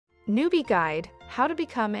Newbie Guide: How to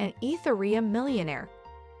Become an Ethereum Millionaire.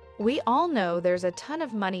 We all know there's a ton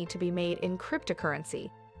of money to be made in cryptocurrency,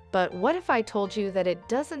 but what if I told you that it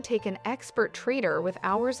doesn't take an expert trader with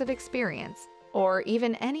hours of experience, or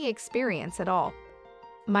even any experience at all?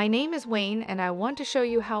 My name is Wayne, and I want to show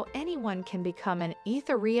you how anyone can become an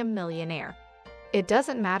Ethereum millionaire. It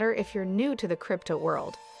doesn't matter if you're new to the crypto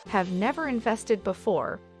world, have never invested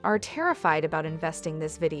before, are terrified about investing.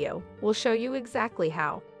 This video will show you exactly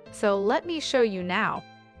how. So let me show you now.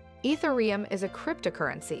 Ethereum is a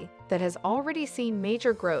cryptocurrency that has already seen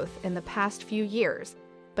major growth in the past few years,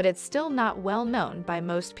 but it's still not well known by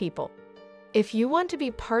most people. If you want to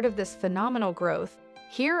be part of this phenomenal growth,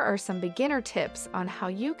 here are some beginner tips on how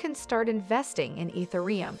you can start investing in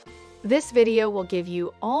Ethereum. This video will give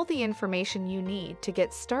you all the information you need to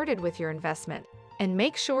get started with your investment and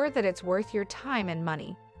make sure that it's worth your time and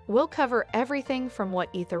money. We'll cover everything from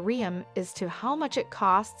what Ethereum is to how much it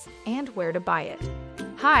costs and where to buy it.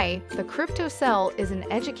 Hi, the CryptoCell is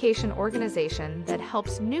an education organization that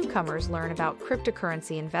helps newcomers learn about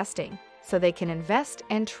cryptocurrency investing so they can invest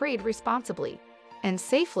and trade responsibly and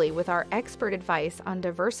safely with our expert advice on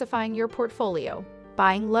diversifying your portfolio,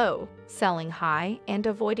 buying low, selling high, and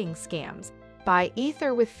avoiding scams. Buy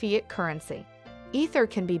Ether with fiat currency. Ether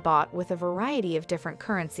can be bought with a variety of different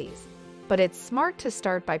currencies, but it's smart to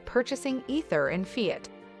start by purchasing Ether in fiat.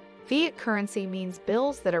 Fiat currency means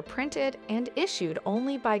bills that are printed and issued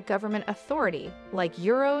only by government authority, like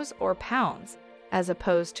euros or pounds, as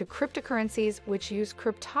opposed to cryptocurrencies which use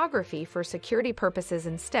cryptography for security purposes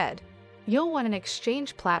instead. You'll want an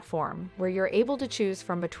exchange platform where you're able to choose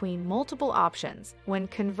from between multiple options when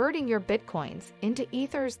converting your bitcoins into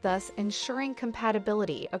ethers, thus ensuring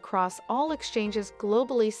compatibility across all exchanges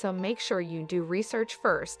globally. So make sure you do research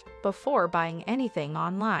first before buying anything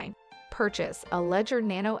online. Purchase a Ledger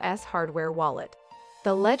Nano S hardware wallet.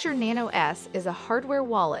 The Ledger Nano S is a hardware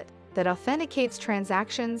wallet that authenticates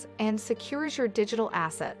transactions and secures your digital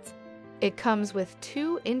assets. It comes with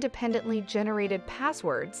 2 independently generated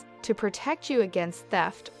passwords to protect you against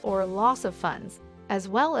theft or loss of funds, as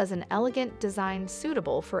well as an elegant design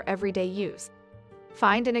suitable for everyday use.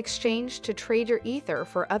 Find an exchange to trade your Ether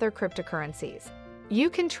for other cryptocurrencies.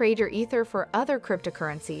 You can trade your Ether for other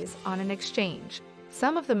cryptocurrencies on an exchange.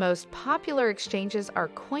 Some of the most popular exchanges are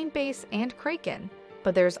Coinbase and Kraken,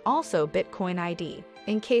 but there's also Bitcoin ID,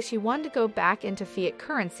 in case you want to go back into fiat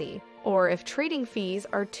currency, or if trading fees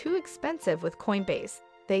are too expensive with Coinbase.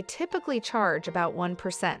 They typically charge about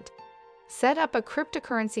 1%. Set up a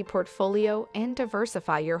cryptocurrency portfolio and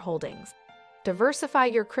diversify your holdings. Diversify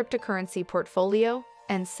your cryptocurrency portfolio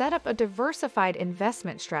and set up a diversified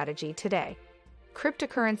investment strategy today.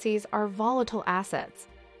 Cryptocurrencies are volatile assets.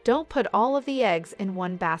 Don't put all of the eggs in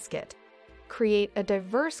one basket. Create a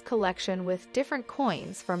diverse collection with different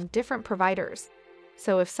coins from different providers.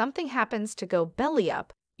 So if something happens to go belly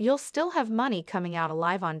up, you'll still have money coming out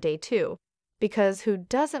alive on day 2, because who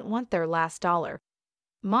doesn't want their last dollar?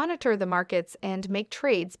 Monitor the markets and make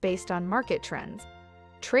trades based on market trends.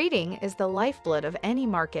 Trading is the lifeblood of any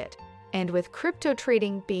market, and with crypto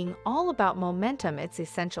trading being all about momentum, it's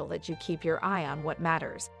essential that you keep your eye on what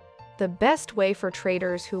matters. The best way for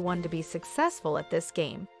traders who want to be successful at this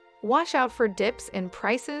game: watch out for dips in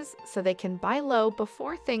prices so they can buy low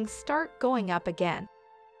before things start going up again.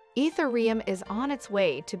 Ethereum is on its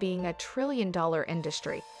way to being a trillion-dollar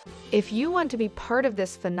industry. If you want to be part of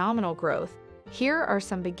this phenomenal growth, here are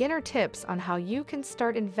some beginner tips on how you can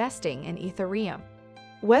start investing in Ethereum.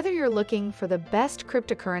 Whether you're looking for the best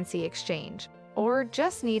cryptocurrency exchange or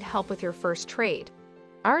just need help with your first trade,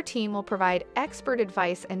 our team will provide expert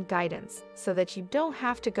advice and guidance so that you don't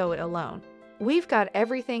have to go it alone. We've got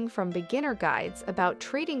everything from beginner guides about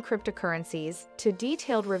trading cryptocurrencies to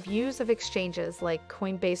detailed reviews of exchanges like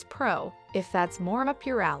Coinbase Pro, if that's more up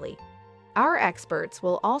your alley. Our experts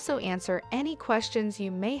will also answer any questions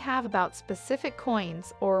you may have about specific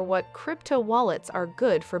coins or what crypto wallets are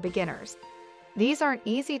good for beginners. These aren't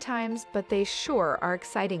easy times, but they sure are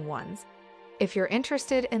exciting ones. If you're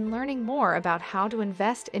interested in learning more about how to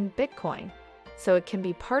invest in Bitcoin so it can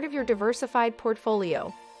be part of your diversified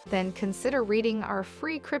portfolio, then consider reading our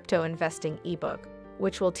free crypto investing ebook,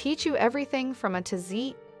 which will teach you everything from A to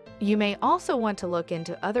Z. You may also want to look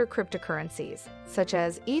into other cryptocurrencies, such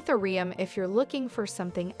as Ethereum, if you're looking for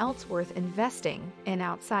something else worth investing in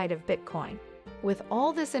outside of Bitcoin. With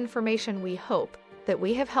all this information, we hope that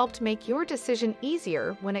we have helped make your decision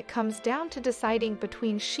easier when it comes down to deciding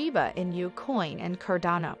between Shiba Inu coin and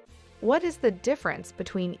Cardano. What is the difference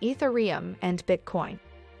between Ethereum and Bitcoin?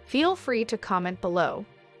 Feel free to comment below.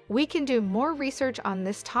 We can do more research on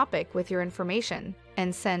this topic with your information,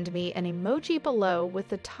 and send me an emoji below with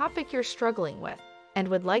the topic you're struggling with and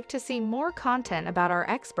would like to see more content about our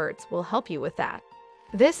experts will help you with that.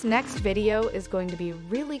 This next video is going to be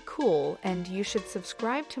really cool, and you should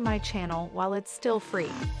subscribe to my channel while it's still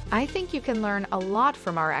free. I think you can learn a lot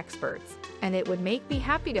from our experts, and it would make me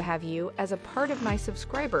happy to have you as a part of my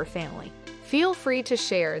subscriber family. Feel free to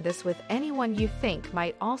share this with anyone you think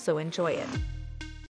might also enjoy it.